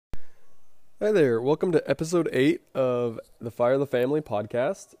Hi there. Welcome to episode 8 of the Fire the Family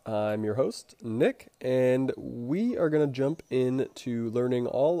podcast. I'm your host, Nick, and we are going to jump into learning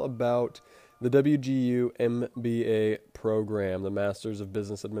all about the WGU MBA program, the Masters of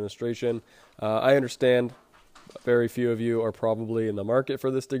Business Administration. I understand very few of you are probably in the market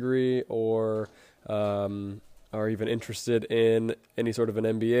for this degree or are even interested in any sort of an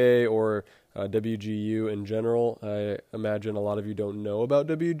MBA or WGU in general. I imagine a lot of you don't know about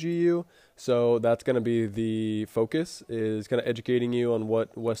WGU, so that's going to be the focus, is kind of educating you on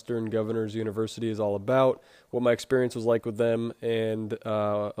what Western Governors University is all about, what my experience was like with them, and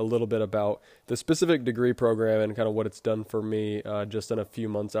a little bit about the specific degree program and kind of what it's done for me just in a few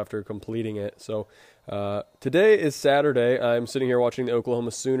months after completing it. So today is Saturday. I'm sitting here watching the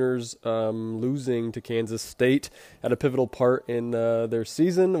Oklahoma Sooners losing to Kansas State at a pivotal part in their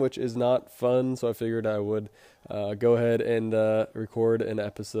season, which is not fun. So I figured I would go ahead and record an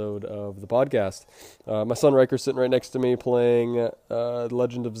episode of the podcast. My son Riker's sitting right next to me playing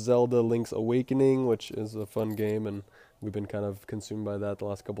Legend of Zelda: Link's Awakening, which is a fun game, and we've been kind of consumed by that the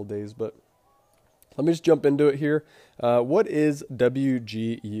last couple of days. But let me just jump into it here. What is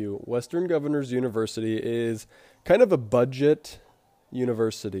WGU? Western Governors University is kind of a budget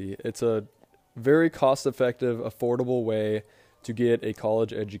university. It's a very cost-effective, affordable way to get a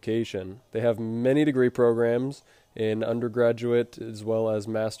college education. They have many degree programs in undergraduate as well as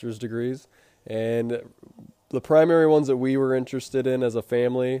master's degrees. And the primary ones that we were interested in as a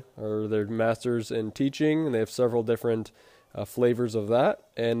family are their master's in teaching, and they have several different flavors of that,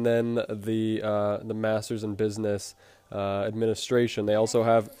 and then the master's in business administration. They also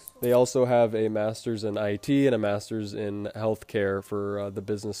have a master's in IT and a master's in healthcare for the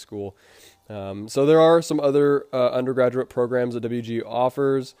business school. So there are some other undergraduate programs that WGU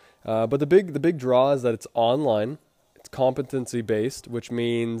offers, but the big draw is that it's online. It's competency based, which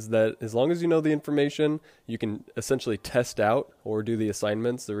means that as long as you know the information, you can essentially test out or do the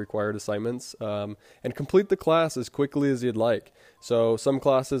assignments, the required assignments, and complete the class as quickly as you'd like. So some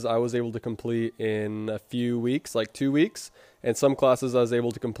classes I was able to complete in a few weeks, like 2 weeks, and some classes I was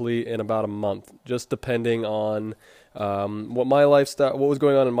able to complete in about a month, just depending on what was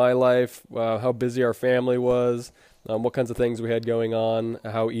going on in my life, how busy our family was, what kinds of things we had going on,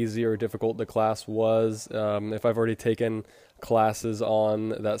 how easy or difficult the class was. If I've already taken classes on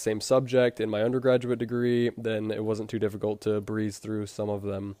that same subject in my undergraduate degree, then it wasn't too difficult to breeze through some of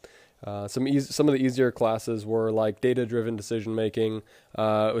them. Some of the easier classes were like data-driven decision-making.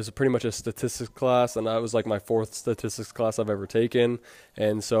 It was pretty much a statistics class, and that was like my fourth statistics class I've ever taken,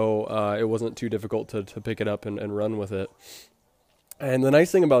 and so it wasn't too difficult to pick it up and run with it. And the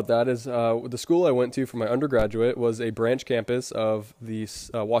nice thing about that is the school I went to for my undergraduate was a branch campus of the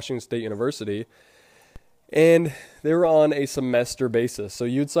Washington State University, and they were on a semester basis. So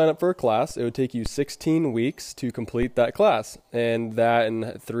you'd sign up for a class. It would take you 16 weeks to complete that class, and that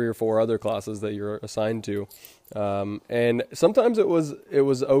and 3 or 4 other classes that you're assigned to. And sometimes it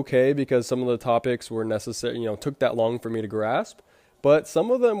was okay because some of the topics were necessary, took that long for me to grasp. But some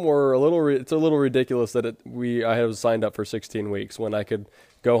of them were it's a little ridiculous that I was signed up for 16 weeks when I could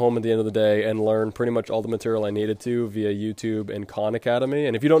go home at the end of the day and learn pretty much all the material I needed to via YouTube and Khan Academy.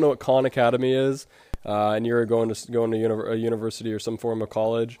 And if you don't know what Khan Academy is, and you're going to a university or some form of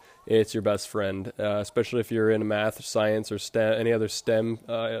college, it's your best friend, especially if you're in math, science, or STEM, any other STEM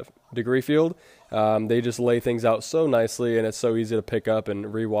degree field. They just lay things out so nicely, and it's so easy to pick up and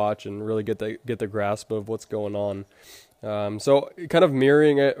rewatch and really get the grasp of what's going on. So kind of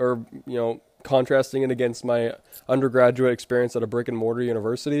mirroring it or, contrasting it against my undergraduate experience at a brick and mortar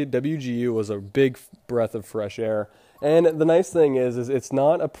university, WGU was a big breath of fresh air. And the nice thing is it's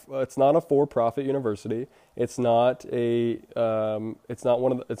not a for-profit university. It's not it's not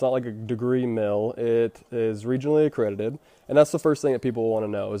like a degree mill. It is regionally accredited. And that's the first thing that people want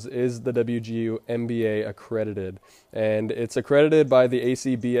to know is the WGU MBA accredited? And it's accredited by the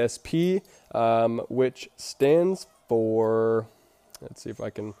ACBSP, which stands for, let's see if I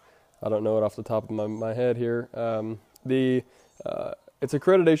don't know it off the top of my head here. It's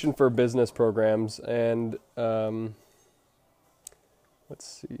accreditation for business programs, and let's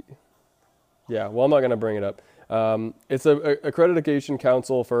see. Yeah, well, I'm not going to bring it up. It's a accreditation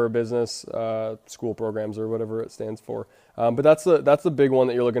council for business school programs or whatever it stands for. But that's the big one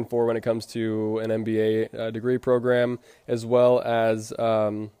that you're looking for when it comes to an MBA degree program, as well as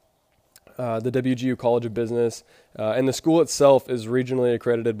the WGU College of Business, and the school itself is regionally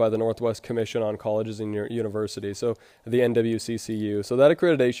accredited by the Northwest Commission on Colleges and Universities, so the NWCCU. So that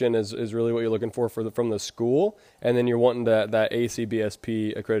accreditation is really what you're looking for from the school, and then you're wanting that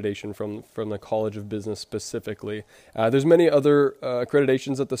ACBSP accreditation from the College of Business specifically. There's many other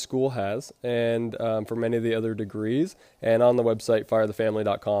accreditations that the school has, and for many of the other degrees, and on the website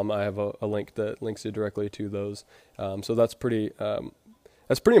firethefamily.com, I have a link that links you directly to those. So that's pretty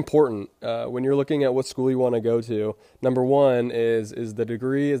important when you're looking at what school you want to go to. Number one is the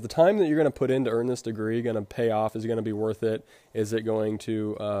degree, is the time that you're going to put in to earn this degree going to pay off? Is it going to be worth it? Is it going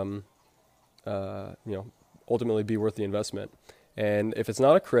to, ultimately be worth the investment? And if it's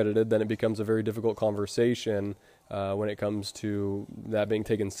not accredited, then it becomes a very difficult conversation when it comes to that being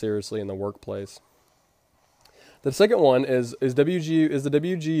taken seriously in the workplace. The second one is the WGU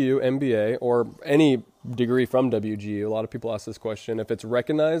MBA, or any degree from WGU. A lot of people ask this question, if it's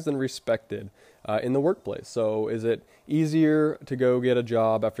recognized and respected in the workplace. So is it easier to go get a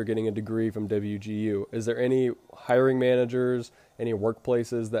job after getting a degree from WGU? Is there any hiring managers, any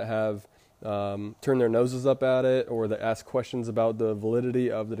workplaces that have turned their noses up at it, or that ask questions about the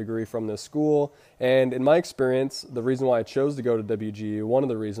validity of the degree from this school? And in my experience, the reason why I chose to go to WGU, one of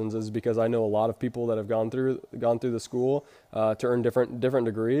the reasons, is because I know a lot of people that have gone through the school to earn different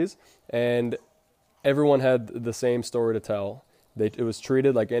degrees, and everyone had the same story to tell. It was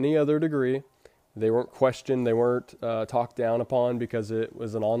treated like any other degree. They weren't questioned. They weren't talked down upon because it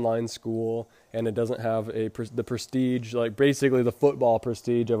was an online school and it doesn't have the prestige, like basically the football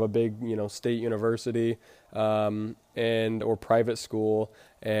prestige of a big, state university or private school.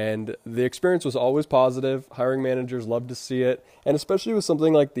 And the experience was always positive. Hiring managers loved to see it, and especially with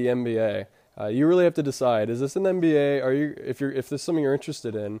something like the MBA. You really have to decide: is this an MBA? If this is something you're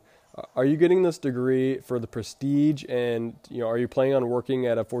interested in, are you getting this degree for the prestige, and are you planning on working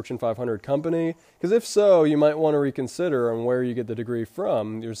at a Fortune 500 company? Because if so, you might want to reconsider on where you get the degree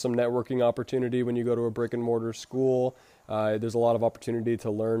from. There's some networking opportunity when you go to a brick and mortar school. There's a lot of opportunity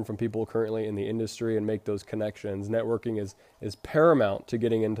to learn from people currently in the industry and make those connections. Networking is paramount to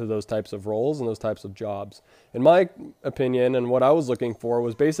getting into those types of roles and those types of jobs. In my opinion, and what I was looking for,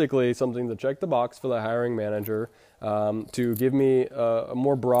 was basically something to check the box for the hiring manager, to give me a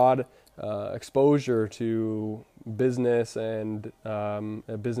more broad exposure to business and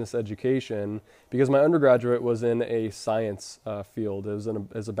business education, because my undergraduate was in a science field. It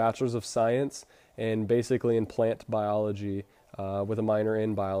was a bachelor's of science, and basically in plant biology with a minor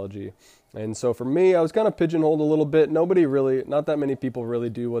in biology. And so for me, I was kind of pigeonholed a little bit. Not that many people really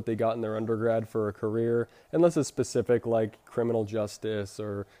do what they got in their undergrad for a career, unless it's specific, like criminal justice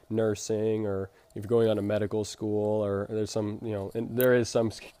or nursing, or if you're going on to medical school, or there's there is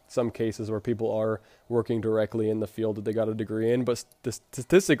some cases where people are working directly in the field that they got a degree in, but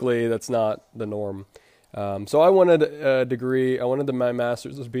statistically, that's not the norm. So I wanted a degree. I wanted my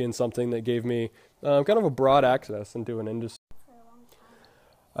master's as being something that gave me kind of a broad access into an industry.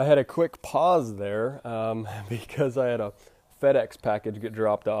 I had a quick pause there because I had a FedEx package get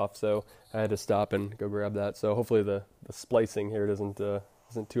dropped off, so I had to stop and go grab that. So hopefully the splicing here isn't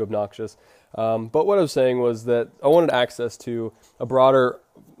too obnoxious. But what I was saying was that I wanted access to a broader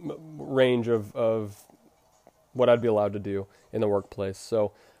range of what I'd be allowed to do in the workplace.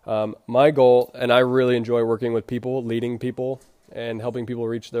 So my goal, and I really enjoy working with people, leading people, and helping people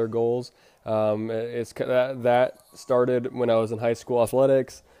reach their goals. That started when I was in high school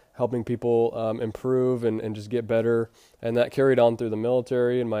athletics, helping people improve and just get better, and that carried on through the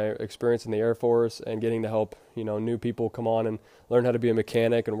military and my experience in the Air Force, and getting to help new people come on and learn how to be a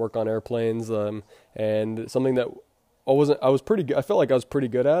mechanic and work on airplanes, and something that I felt like I was pretty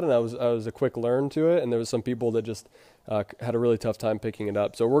good at, and I was a quick learn to it, and there was some people that just had a really tough time picking it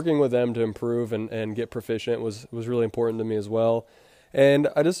up. So working with them to improve and get proficient was really important to me as well. And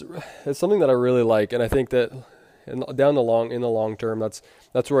it's something that I really like, and I think that in the long term,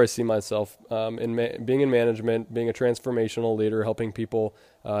 that's where I see myself being in management, being a transformational leader, helping people,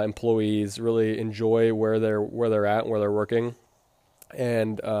 employees really enjoy where they're at and where they're working,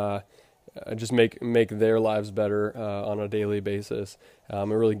 and just make their lives better on a daily basis,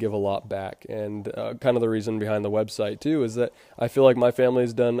 and really give a lot back. And kind of the reason behind the website too is that I feel like my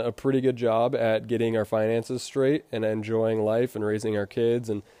family's done a pretty good job at getting our finances straight and enjoying life and raising our kids,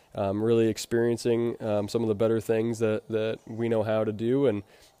 and really experiencing some of the better things that we know how to do, and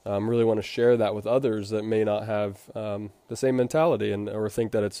really want to share that with others that may not have the same mentality, or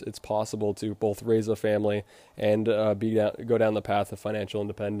think that it's possible to both raise a family and go down the path of financial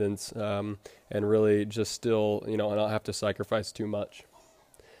independence, and really just still not have to sacrifice too much.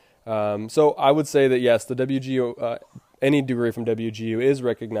 So I would say that yes, the WGU any degree from WGU is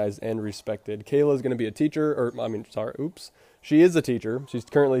recognized and respected. Kayla is going to be a teacher, she is a teacher. She's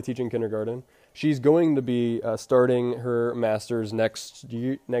currently teaching kindergarten. She's going to be starting her master's next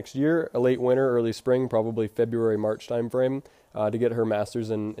year, a late winter, early spring, probably February, March timeframe, to get her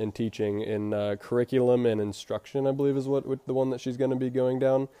master's in teaching in curriculum and instruction, I believe is what the one that she's going to be going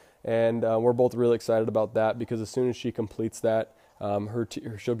down. And we're both really excited about that because as soon as she completes that,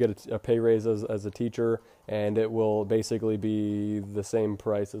 she'll get a pay raise as a teacher, and it will basically be the same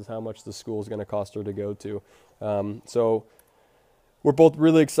price as how much the school is going to cost her to go to. So we're both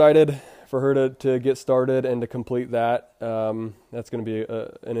really excited for her to get started and to complete that. That's going to be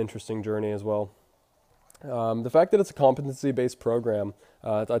an interesting journey as well. The fact that it's a competency-based program,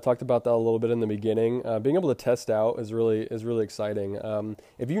 I talked about that a little bit in the beginning. Being able to test out is really exciting.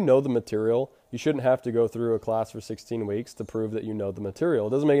 If you know the material, you shouldn't have to go through a class for 16 weeks to prove that you know the material. It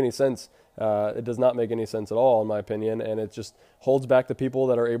doesn't make any sense. It does not make any sense at all, in my opinion, and it just holds back the people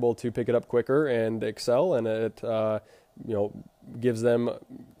that are able to pick it up quicker and excel, and it gives them,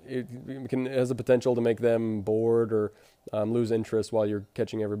 it has the potential to make them bored or lose interest while you're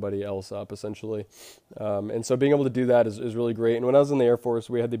catching everybody else up, essentially. And so being able to do that is really great. And when I was in the Air Force,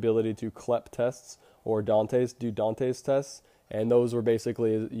 we had the ability to CLEP tests or Dante's tests. And those were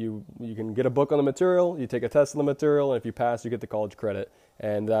basically, you can get a book on the material, you take a test on the material, and if you pass, you get the college credit.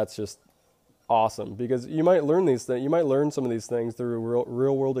 And that's just awesome because you might learn these things. You might learn some of these things through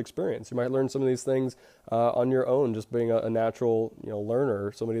real world experience. You might learn some of these things on your own, just being a natural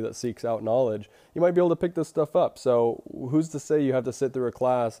learner, somebody that seeks out knowledge. You might be able to pick this stuff up. So who's to say you have to sit through a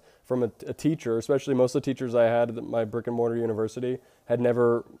class from a teacher? Especially most of the teachers I had at my brick and mortar university had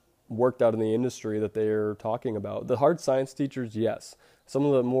never worked out in the industry that they're talking about. The hard science teachers, yes. Some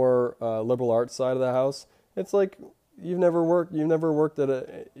of the more liberal arts side of the house, it's like you've never worked at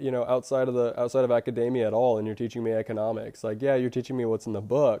outside of academia at all, and you're teaching me economics. Like, yeah, you're teaching me what's in the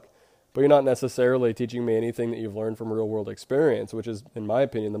book, but you're not necessarily teaching me anything that you've learned from real world experience, which is, in my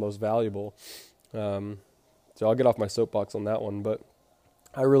opinion, the most valuable. So I'll get off my soapbox on that one, but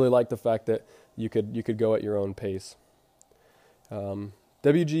I really like the fact that you could go at your own pace.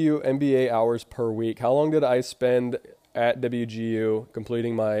 WGU MBA hours per week. How long did I spend at WGU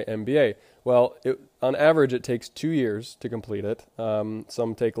completing my MBA? Well, on average, it takes 2 years to complete it.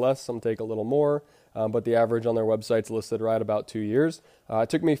 Some take less, some take a little more, but the average on their website's listed right about 2 years. It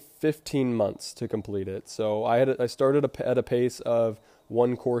took me 15 months to complete it. So I started at a pace of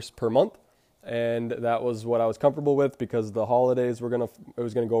 1 course per month, and that was what I was comfortable with because the holidays it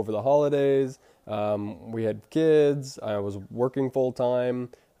was gonna go over the holidays. We had kids. I was working full time,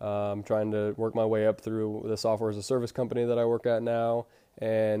 trying to work my way up through the software as a service company that I work at now,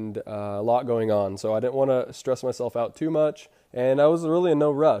 and a lot going on. So I didn't want to stress myself out too much, and I was really in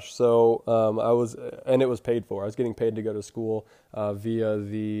no rush. So and it was paid for. I was getting paid to go to school via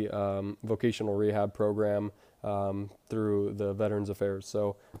the vocational rehab program through the Veterans Affairs.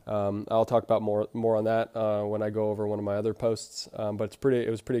 So I'll talk about more on that when I go over one of my other posts. But it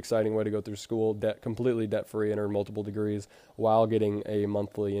was a pretty exciting way to go through school, completely debt free, and earn multiple degrees while getting a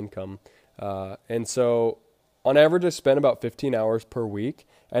monthly income. And so on average, I spent about 15 hours per week,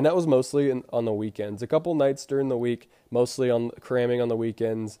 and that was mostly on the weekends. A couple nights during the week, mostly on cramming on the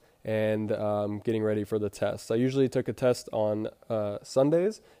weekends and getting ready for the tests. I usually took a test on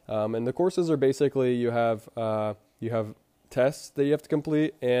Sundays, and the courses are basically you have tests that you have to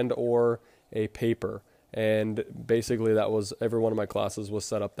complete and or a paper, and basically that was every one of my classes was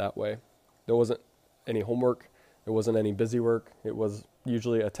set up that way. There wasn't any homework, there wasn't any busy work. It was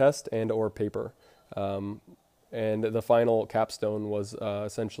usually a test and or paper. And the final capstone was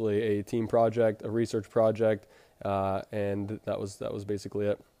essentially a team project, a research project, and that was basically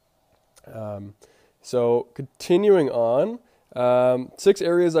it. So continuing on, 6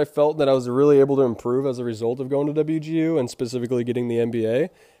 areas I felt that I was really able to improve as a result of going to WGU and specifically getting the MBA,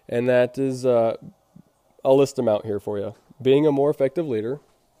 and that is, I'll list them out here for you. Being a more effective leader,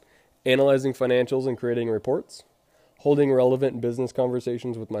 analyzing financials and creating reports, holding relevant business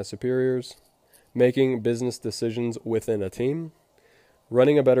conversations with my superiors, making business decisions within a team,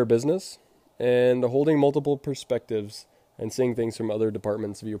 running a better business, and holding multiple perspectives and seeing things from other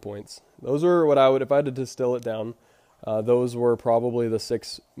departments' viewpoints. Those are what if I had to distill it down, those were probably the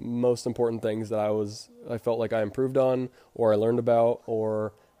 6 most important things that I felt like I improved on, or I learned about,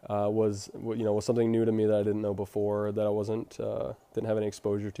 or was something new to me that I didn't know before, that I didn't have any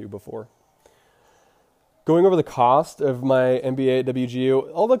exposure to before. Going over the cost of my MBA at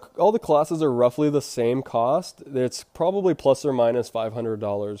WGU, all the classes are roughly the same cost. It's probably plus or minus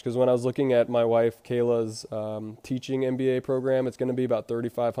 $500 because when I was looking at my wife Kayla's teaching MBA program, it's going to be about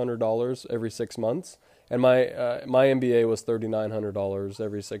 $3,500 every 6 months. And my MBA was $3,900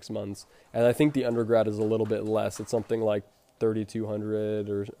 every 6 months, and I think the undergrad is a little bit less. It's something like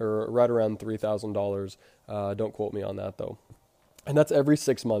 $3,200 or right around $3,000. Don't quote me on that though. And that's every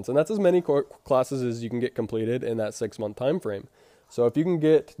 6 months, and that's as many classes as you can get completed in that 6-month time frame. So if you can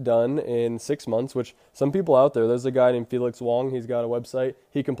get done in 6 months, which some people out there's a guy named Felix Wong. He's got a website.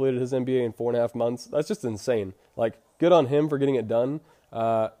 He completed his MBA in 4.5 months. That's just insane. Like, good on him for getting it done.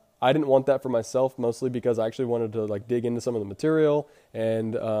 I didn't want that for myself, mostly because I actually wanted to like dig into some of the material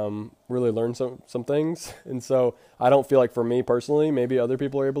and really learn some things. And so I don't feel like for me personally, maybe other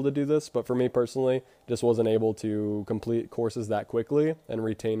people are able to do this, but for me personally, just wasn't able to complete courses that quickly and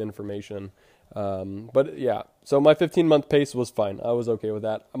retain information. But yeah, so my 15-month pace was fine. I was okay with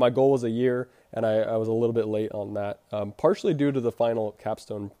that. My goal was a year, and I was a little bit late on that, partially due to the final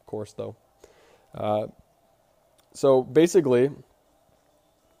capstone course though. So basically,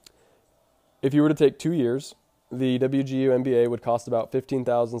 if you were to take 2 years, the WGU MBA would cost about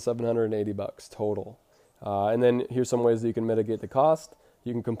 $15,780 total. And then here's some ways that you can mitigate the cost.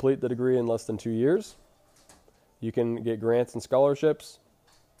 You can complete the degree in less than 2 years. You can get grants and scholarships.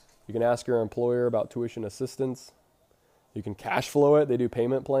 You can ask your employer about tuition assistance. You can cash flow it. They do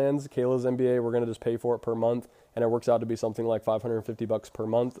payment plans. Kayla's MBA, we're going to just pay for it per month, and it works out to be something like $550 per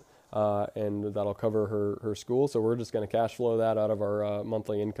month, and that'll cover her school. So we're just going to cash flow that out of our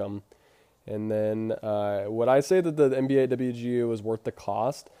monthly income. And then would I say that the MBA at WGU is worth the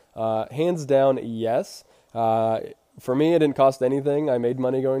cost? Hands down, yes. For me, it didn't cost anything. I made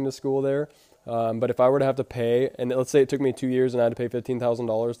money going to school there. But if I were to have to pay, and let's say it took me 2 years and I had to pay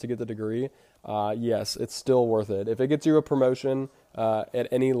 $15,000 to get the degree, yes, it's still worth it. If it gets you a promotion at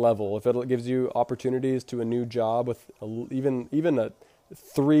any level, if it gives you opportunities to a new job with even a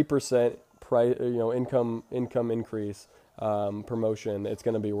 3% income increase, promotion, it's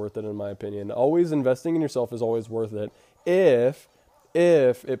going to be worth it in my opinion. Always investing in yourself is always worth it if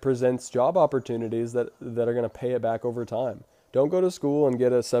it presents job opportunities that are going to pay it back over time. Don't go to school and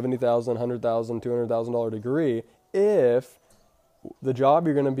get a $70,000, $100,000, $200,000 degree if the job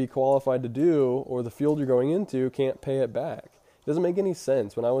you're going to be qualified to do or the field you're going into can't pay it back. It doesn't make any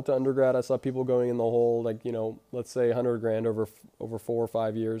sense. When I went to undergrad, I saw people going in the whole, let's say $100,000 over 4 or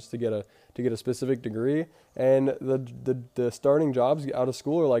 5 years to get a specific degree, and the starting jobs out of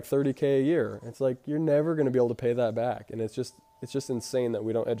school are like $30K a year. It's like you're never going to be able to pay that back, and it's just insane that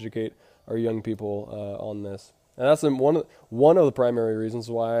we don't educate our young people on this. And that's one of the primary reasons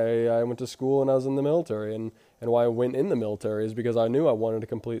why I went to school and I was in the military, and why I went in the military is because I knew I wanted to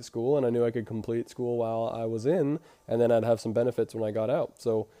complete school, and I knew I could complete school while I was in, and then I'd have some benefits when I got out.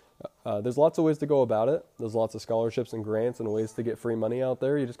 So there's lots of ways to go about it. There's lots of scholarships and grants and ways to get free money out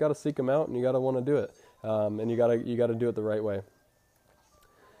there. You just got to seek them out, and you got to want to do it, and you got to do it the right way.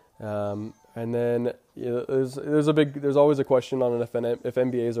 And then there's always a question on if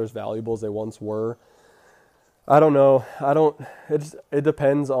MBAs are as valuable as they once were. I don't know. It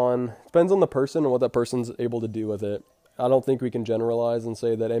depends on the person and what that person's able to do with it. I don't think we can generalize and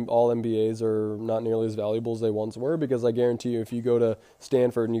say that all MBAs are not nearly as valuable as they once were, because I guarantee you, if you go to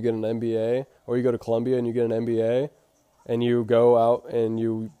Stanford and you get an MBA, or you go to Columbia and you get an MBA, and you go out and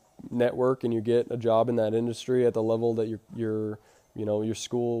you network and you get a job in that industry at the level that your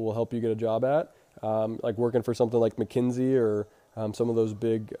school will help you get a job at, like working for something like McKinsey or some of those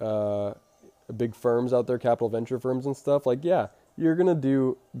big firms out there, capital venture firms and stuff, you're going to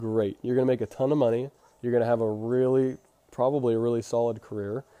do great. You're going to make a ton of money. You're going to have probably a really solid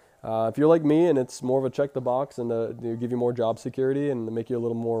career. If you're like me and it's more of a check the box and to give you more job security and to make you a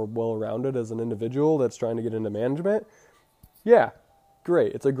little more well-rounded as an individual that's trying to get into management, yeah,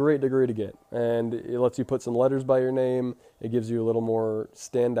 great. It's a great degree to get. And it lets you put some letters by your name. It gives you a little more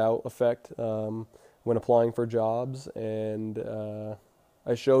standout effect when applying for jobs, and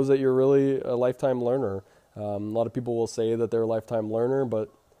it shows that you're really a lifetime learner. A lot of people will say that they're a lifetime learner, but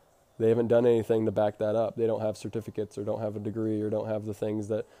they haven't done anything to back that up. They don't have certificates or don't have a degree or don't have the things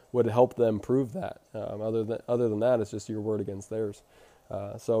that would help them prove that. Other than that, it's just your word against theirs.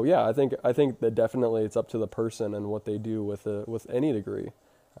 So yeah, I think that definitely it's up to the person and what they do with any degree.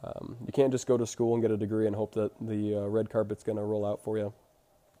 You can't just go to school and get a degree and hope that the red carpet's going to roll out for you.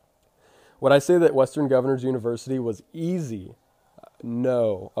 Would I say that Western Governors University was easy?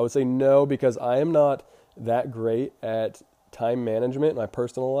 No. I would say no, because I am not that great at time management in my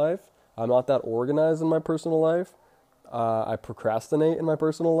personal life. I'm not that organized in my personal life. I procrastinate in my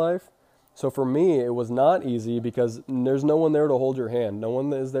personal life. So for me, it was not easy because there's no one there to hold your hand. No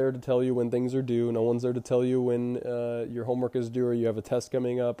one is there to tell you when things are due. No one's there to tell you when your homework is due, or you have a test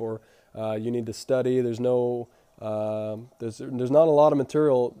coming up, or you need to study. There's not a lot of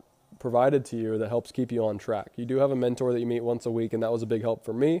material provided to you that helps keep you on track. You do have a mentor that you meet once a week, and that was a big help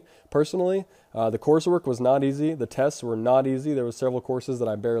for me personally. The coursework was not easy. The tests were not easy. There were several courses that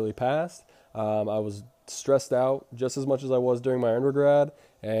I barely passed. I was stressed out just as much as I was during my undergrad.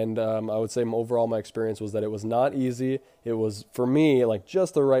 And I would say overall my experience was that it was not easy. It was, for me, like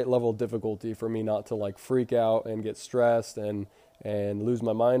just the right level of difficulty for me not to like freak out and get stressed and lose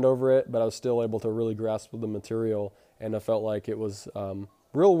my mind over it. But I was still able to really grasp the material, and I felt like it was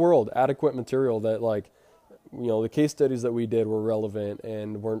real world, adequate material that like, the case studies that we did were relevant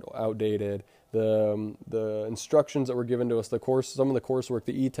and weren't outdated. The instructions that were given to us, some of the coursework,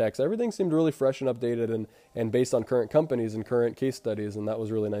 the e-text, everything seemed really fresh and updated and based on current companies and current case studies, and that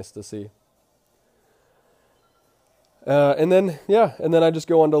was really nice to see. And then I just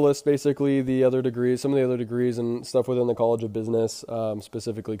go on to list basically the other degrees, some of the other degrees and stuff within the College of Business,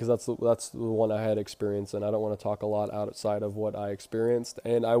 specifically, because that's the one I had experience in. I don't want to talk a lot outside of what I experienced,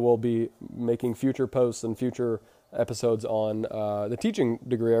 and I will be making future posts and future episodes on the teaching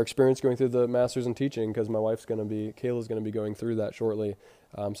degree, our experience going through the master's in teaching, because my wife's Kayla's going to be going through that shortly.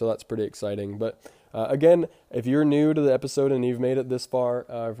 So that's pretty exciting. But again, if you're new to the episode and you've made it this far,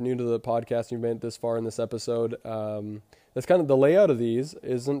 if new to the podcast, you've made it this far in this episode, that's kind of the layout of these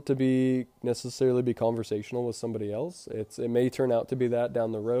isn't to be necessarily be conversational with somebody else. It may turn out to be that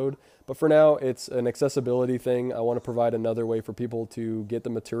down the road, but for now it's an accessibility thing. I want to provide another way for people to get the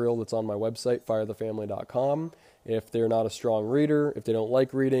material that's on my website, firethefamily.com. If they're not a strong reader, if they don't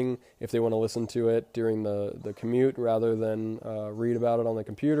like reading, if they want to listen to it during the commute rather than read about it on the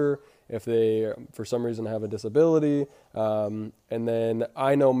computer, if they, for some reason, have a disability. And then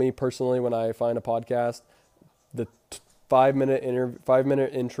I know me personally, when I find a podcast, the 5-minute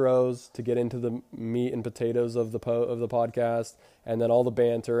intros to get into the meat and potatoes of the podcast, and then all the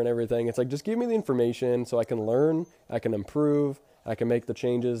banter and everything. It's like, just give me the information so I can learn, I can improve, I can make the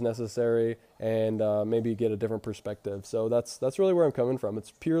changes necessary, and maybe get a different perspective. So that's really where I'm coming from.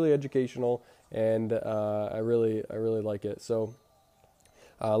 It's purely educational, and I really like it. So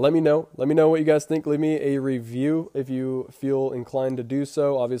let me know what you guys think. Leave me a review if you feel inclined to do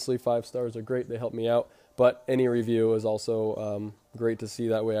so. Obviously, 5 stars are great; they help me out. But any review is also great to see.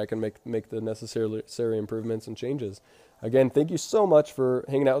 That way, I can make the necessary improvements and changes. Again, thank you so much for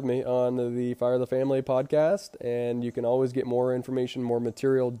hanging out with me on the Fire the Family podcast, and you can always get more information, more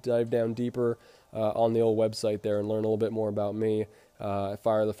material, dive down deeper on the old website there and learn a little bit more about me at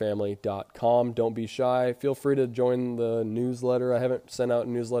firethefamily.com. Don't be shy. Feel free to join the newsletter. I haven't sent out a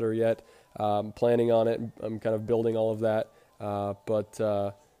newsletter yet. Planning on it. I'm kind of building all of that,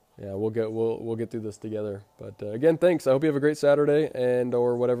 yeah, we'll get through this together. But again, thanks. I hope you have a great Saturday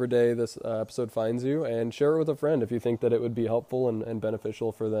or whatever day this episode finds you, and share it with a friend if you think that it would be helpful and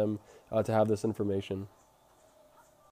beneficial for them to have this information.